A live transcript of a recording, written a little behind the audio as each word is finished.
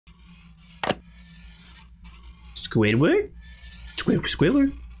Squidward?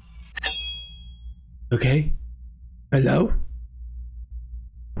 Squidward? Okay. Hello?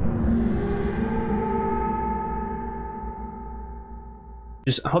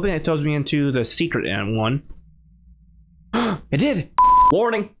 Just hoping it throws me into the secret one. It did!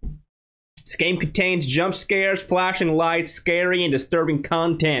 Warning! This game contains jump scares, flashing lights, scary and disturbing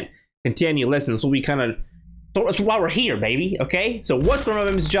content. Continue, listen, so we kind of... So that's why we're here, baby, okay? So what's going on,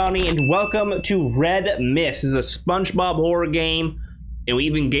 my name is Johnny, and welcome to Red Mist. This is a SpongeBob horror game. And they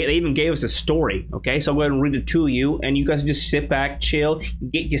even gave us a story, okay? So I'll go ahead and read it to you, and you guys just sit back, chill,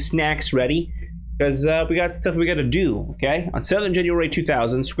 get your snacks ready, because we got stuff we gotta do, okay? On 7th January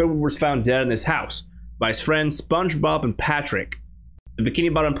 2000, Squidward was found dead in his house by his friends SpongeBob and Patrick. The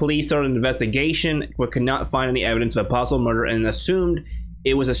Bikini Bottom police started an investigation, but could not find any evidence of a possible murder and assumed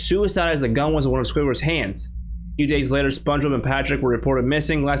it was a suicide as the gun was in one of Squidward's hands. A few days later, SpongeBob and Patrick were reported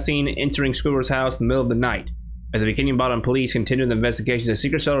missing, last seen entering Squidward's house in the middle of the night. As the Bikini Bottom police continued the investigation, a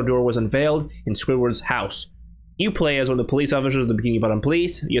secret cellar door was unveiled in Squidward's house. You play as one of the police officers of the Bikini Bottom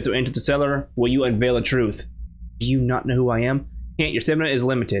police. You have to enter the cellar where you unveil the truth. Do you not know who I am? Can't. Your stamina is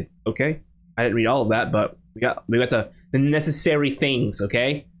limited. Okay, I didn't read all of that, but we got the necessary things.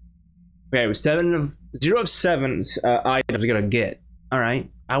 Okay. Okay, with 0 of 7 items we gotta get. All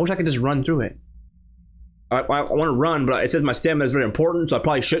right. I wish I could just run through it. I want to run, but it says my stamina is very important, so I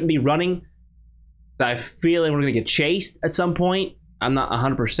probably shouldn't be running. I feel like we're gonna get chased at some point. I'm not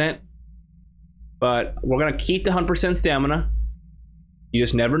 100%, but we're gonna keep the 100% stamina. You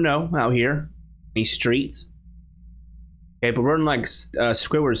just never know out here in these streets. Okay, but we're in like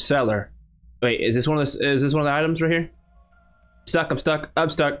Squidward's cellar. Wait, is this one of the items right here? I'm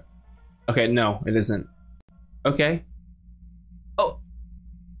stuck. Okay, no, it isn't. Okay. Oh,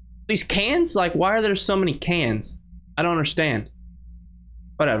 these cans? Like, why are there so many cans? I don't understand.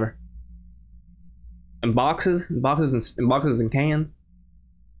 Whatever. And boxes and cans.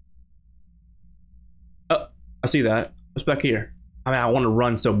 Oh, I see that. What's back here? I mean, I want to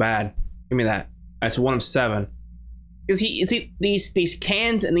run so bad. Give me that. That's 1 of 7. You see these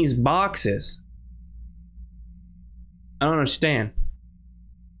cans and these boxes. I don't understand.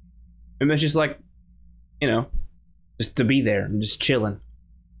 Maybe it's just like, you know, just to be there and just chilling.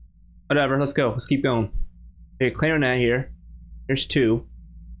 Whatever. Let's go. Let's keep going. Okay, clearing that here. Here's 2.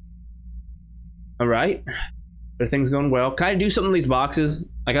 All right, everything's going well. Can I do something in these boxes?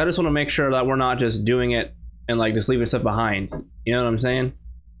 Like, I just want to make sure that we're not just doing it and like just leaving stuff behind. You know what I'm saying?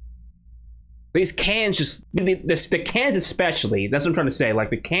 These cans just, the cans especially, that's what I'm trying to say. Like,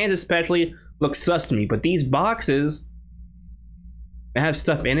 the cans especially look sus to me, but these boxes, they have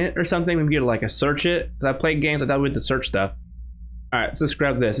stuff in it or something. Maybe to like search it. Cause I played games like that with the search stuff. All right, so let's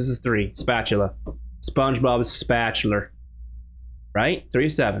grab this. This is 3, spatula. SpongeBob's spatula. Right, 3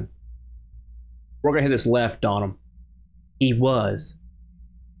 of 7. We're gonna hit this left on him. He was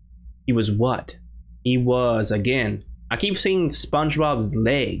what? He was, again. I keep seeing SpongeBob's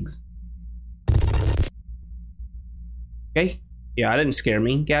legs. Okay? Yeah, that didn't scare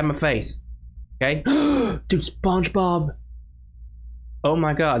me. Get out of my face. Okay? Dude, SpongeBob. Oh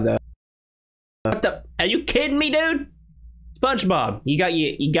my god, what the? Are you kidding me, dude? SpongeBob, you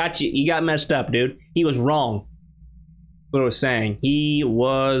got messed up, dude. He was wrong. That's what I was saying. He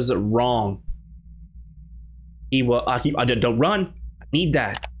was wrong. Don't run. I need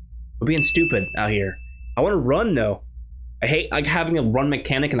that. We're being stupid out here. I want to run though. I hate like having a run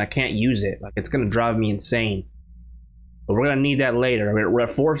mechanic and I can't use it. Like, it's gonna drive me insane. But we're gonna need that later. We're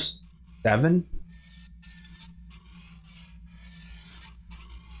at 4 of 7.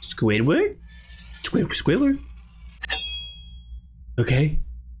 Squidward? Squidward? Okay.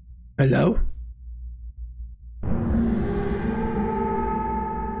 Hello?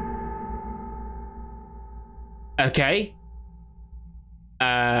 Okay.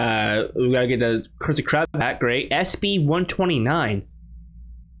 We gotta get the Krusty Krab hat. Great. SB-129.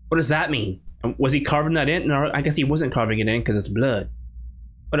 What does that mean? Was he carving that in? No, I guess he wasn't carving it in because it's blood.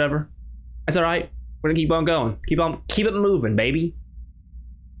 Whatever. That's alright. We're gonna keep on going. Keep it moving, baby.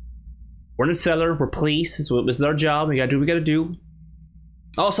 We're in the cellar. We're police. So this is our job. We gotta do what we gotta do.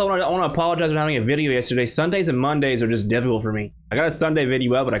 Also, I want to apologize for having a video yesterday. Sundays and Mondays are just difficult for me. I got a Sunday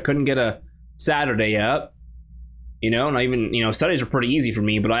video up, but I couldn't get a Saturday up. You know, and I even, you know, Sundays are pretty easy for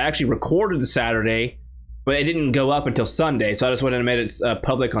me, but I actually recorded the Saturday, but it didn't go up until Sunday, so I just went and made it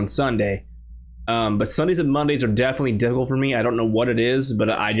public on Sunday. But Sundays and Mondays are definitely difficult for me. I don't know what it is, but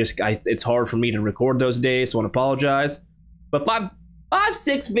it's hard for me to record those days, so I want to apologize. But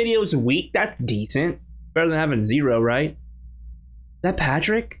 6 videos a week, that's decent. Better than having 0, right? Is that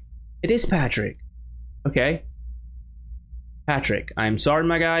Patrick? It is Patrick. Okay. Patrick, I'm sorry,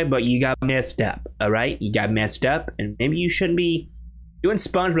 my guy, but you got messed up, alright? You got messed up, and maybe you shouldn't be doing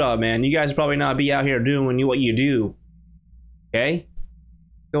SpongeBob, man. You guys probably not be out here doing what you do. Okay?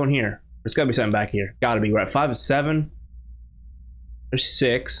 Go in here. There's gotta be something back here. Gotta be. We're at 5 and 7. There's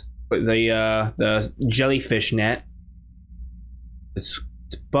 6. The jellyfish net.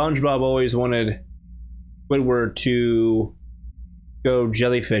 SpongeBob always wanted Squidward to go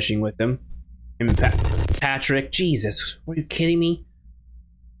jellyfishing with him. Him and Patrick. Jesus, are you kidding me?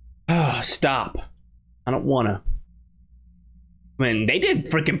 Oh, stop. I don't wanna. I mean, they did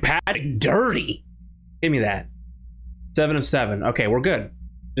freaking Patrick dirty. Give me that. 7 of 7. Okay, we're good.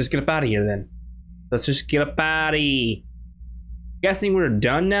 Just get up out of here then. Let's just get up out of here. Guessing we're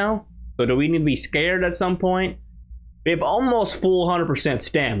done now? So do we need to be scared at some point? We have almost full 100%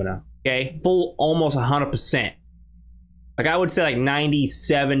 stamina. Okay? Full almost 100%. Like I would say like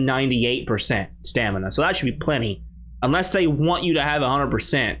 97, 98% stamina. So that should be plenty. Unless they want you to have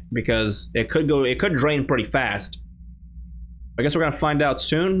 100%, because it could drain pretty fast. I guess we're gonna find out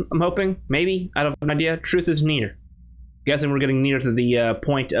soon, I'm hoping. Maybe. I don't have an idea. Truth is near. Guessing we're getting near to the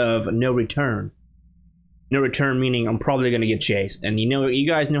point of no return. No return meaning I'm probably gonna get chased. And you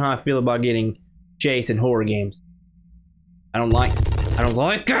guys know how I feel about getting chased in horror games. I don't like it. I don't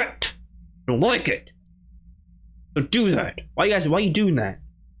like it. So do that. Why you doing that?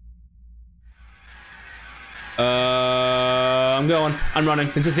 I'm going. I'm running.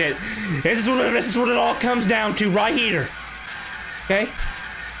 This is it. This is what it all comes down to right here. Okay?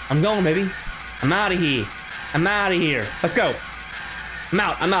 I'm going, baby. I'm out of here. I'm out of here. Let's go. I'm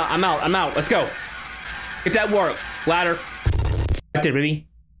out. Let's go. Get that work. Ladder. Right there, baby.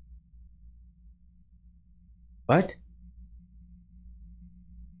 What?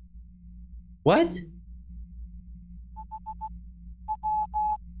 What?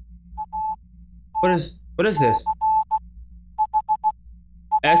 What is this?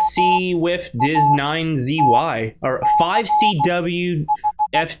 SC with Diz 9ZY or 5CW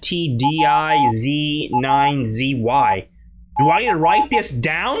FTDIZ9ZY. Do I need to write this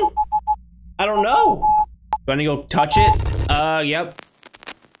down? I don't know. Do I need to go touch it? Yep.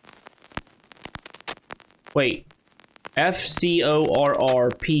 Wait.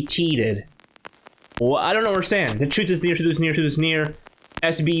 FCORRPT did. Well, I don't understand. The truth is near, truth is near, truth is near.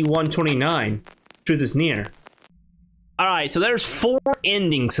 SB129. Truth is near. Alright, so there's 4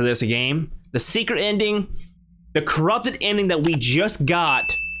 endings to this game. The secret ending, the corrupted ending that we just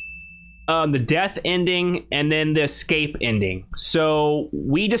got, the death ending, and then the escape ending. So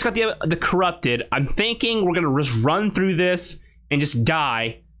we just got the corrupted. I'm thinking we're gonna just run through this and just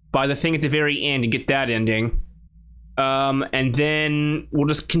die by the thing at the very end and get that ending. And then we'll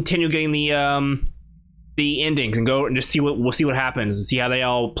just continue getting the endings and go and just see what happens and see how they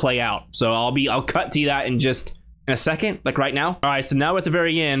all play out. So I'll cut to that in a second, like right now. All right, so now we're at the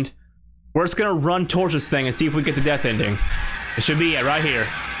very end. We're just gonna run towards this thing and see if we get the death ending. It should be it right here.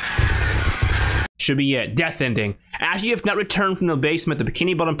 Should be it. Death ending. After you have not returned from the basement, the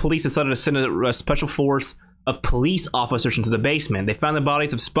Bikini Bottom police decided to send a special force of police officers into the basement. They found the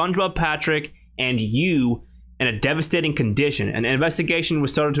bodies of SpongeBob, Patrick, and you in a devastating condition. An investigation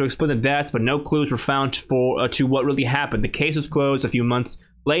was started to explain the deaths, but no clues were found to what really happened. The case was closed a few months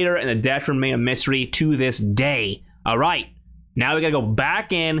later, and the deaths remain a mystery to this day. All right, now we gotta go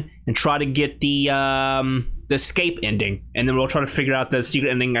back in and try to get the escape ending, and then we'll try to figure out the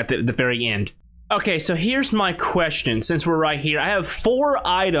secret ending at the very end. Okay, so here's my question. Since we're right here, I have 4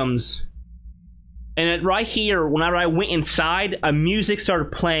 items. And right here, whenever I went inside, a music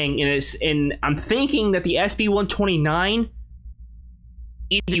started playing, and I'm thinking that the SB129,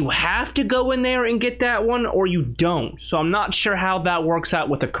 either you have to go in there and get that one, or you don't. So I'm not sure how that works out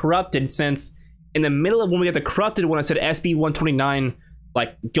with the corrupted, since in the middle of when we get the corrupted one, it said SB129,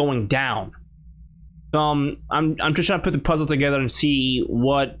 like, going down. So I'm just trying to put the puzzle together and see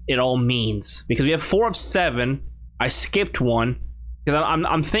what it all means. Because we have 4 of 7. I skipped one. Because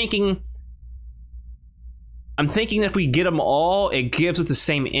I'm thinking if we get them all, it gives us the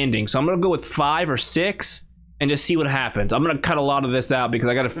same ending. So I'm going to go with 5 or 6 and just see what happens. I'm going to cut a lot of this out because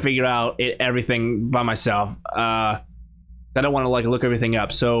I got to figure out everything by myself. I don't want to like look everything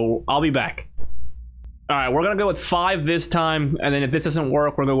up. So I'll be back. All right, we're going to go with 5 this time. And then if this doesn't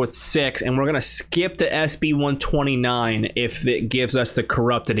work, we're going to go with 6. And we're going to skip the SB129 if it gives us the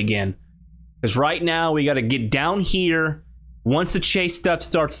corrupted again. Because right now we got to get down here. Once the chase stuff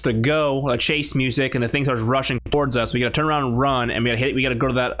starts to go, chase music, and the thing starts rushing towards us, we gotta turn around and run, and we gotta go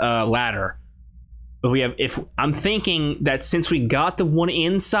to that ladder. But I'm thinking that since we got the one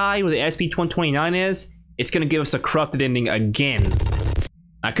inside where the SB129 is, it's gonna give us a corrupted ending again.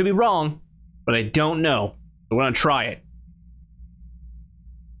 I could be wrong, but I don't know. So we're gonna try it.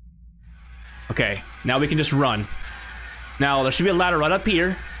 Okay, now we can just run. Now, there should be a ladder right up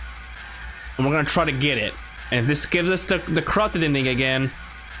here. And we're gonna try to get it. And if this gives us the corrupted ending again,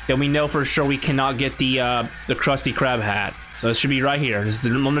 then we know for sure we cannot get the Krusty Krab hat. So it should be right here. This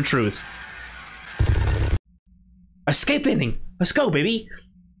is the moment of truth. Escape ending. Let's go, baby.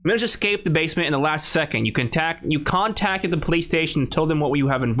 We just escaped the basement in the last second. You contacted the police station and told them what you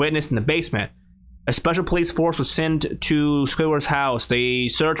have witnessed in the basement. A special police force was sent to Squidward's house. They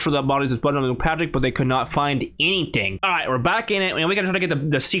searched for the bodies of Button and Patrick, but they could not find anything. All right, we're back in it, and we gotta try to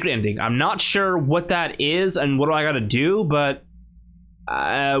get the secret ending. I'm not sure what that is and what do I gotta do, but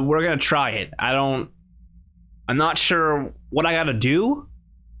we're gonna try it. I'm not sure what I gotta do,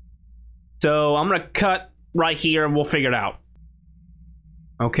 so I'm gonna cut right here and we'll figure it out.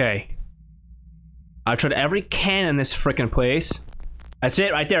 Okay. I tried every can in this freaking place. That's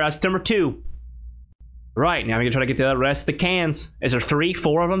it right there. That's number 2. Right, now we're gonna try to get the rest of the cans. Is there 3,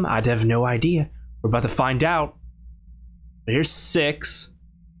 4 of them? I have no idea. We're about to find out. Here's 6.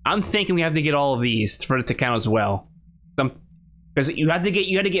 I'm thinking we have to get all of these for it to count as well. Because you had to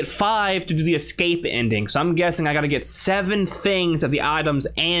get 5 to do the escape ending. So I'm guessing I gotta get 7 things of the items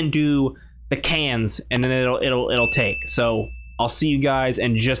and do the cans, and then it'll take. So I'll see you guys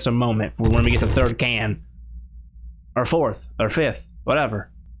in just a moment when we get the 3rd can. Or 4th, or 5th, whatever.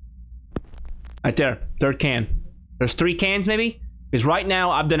 Right there, 3rd can. There's 3 cans maybe? Because right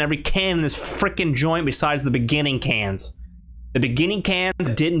now I've done every can in this freaking joint besides the beginning cans. The beginning cans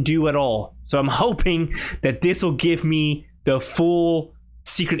didn't do at all. So I'm hoping that this will give me the full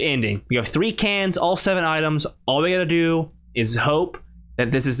secret ending. We have 3 cans, all 7 items. All we gotta do is hope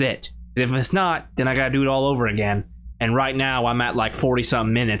that this is it. If it's not, then I gotta do it all over again. And right now I'm at like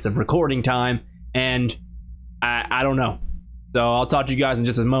 40-something minutes of recording time, and I don't know. So I'll talk to you guys in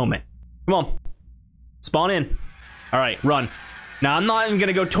just a moment. Come on. Spawn in. All right, run. Now, I'm not even going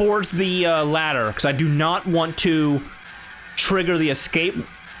to go towards the ladder because I do not want to trigger the escape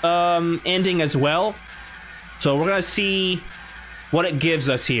ending as well. So we're going to see what it gives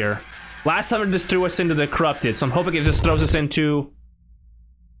us here. Last time it just threw us into the corrupted, so I'm hoping it just throws us into...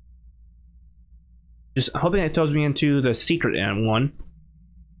 I'm hoping it throws me into the secret one.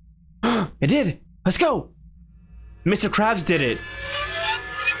 It did! Let's go! Mr. Krabs did it.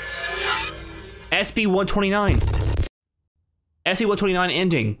 SB-129. SB-129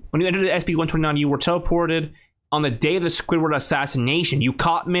 ending. When you entered the SB-129, you were teleported on the day of the Squidward assassination. You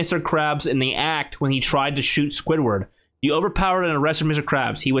caught Mr. Krabs in the act when he tried to shoot Squidward. You overpowered and arrested Mr.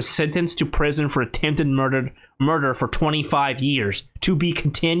 Krabs. He was sentenced to prison for attempted murder for 25 years. To be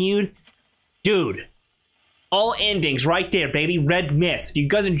continued? Dude. All endings right there, baby. Red mist. If you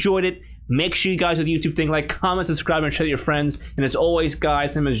guys enjoyed it, make sure you guys do the YouTube thing, like, comment, subscribe, and share with your friends. And as always,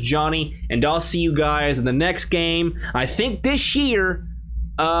 guys, my name is Johnny, and I'll see you guys in the next game. I think this year,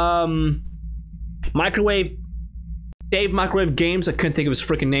 Dave Microwave Games, I couldn't think of his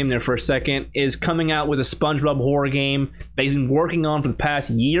freaking name there for a second, is coming out with a SpongeBob horror game that he's been working on for the past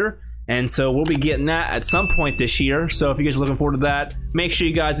year. And so we'll be getting that at some point this year. So if you guys are looking forward to that, make sure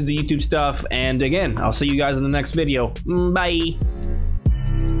you guys do the YouTube stuff. And again, I'll see you guys in the next video. Bye.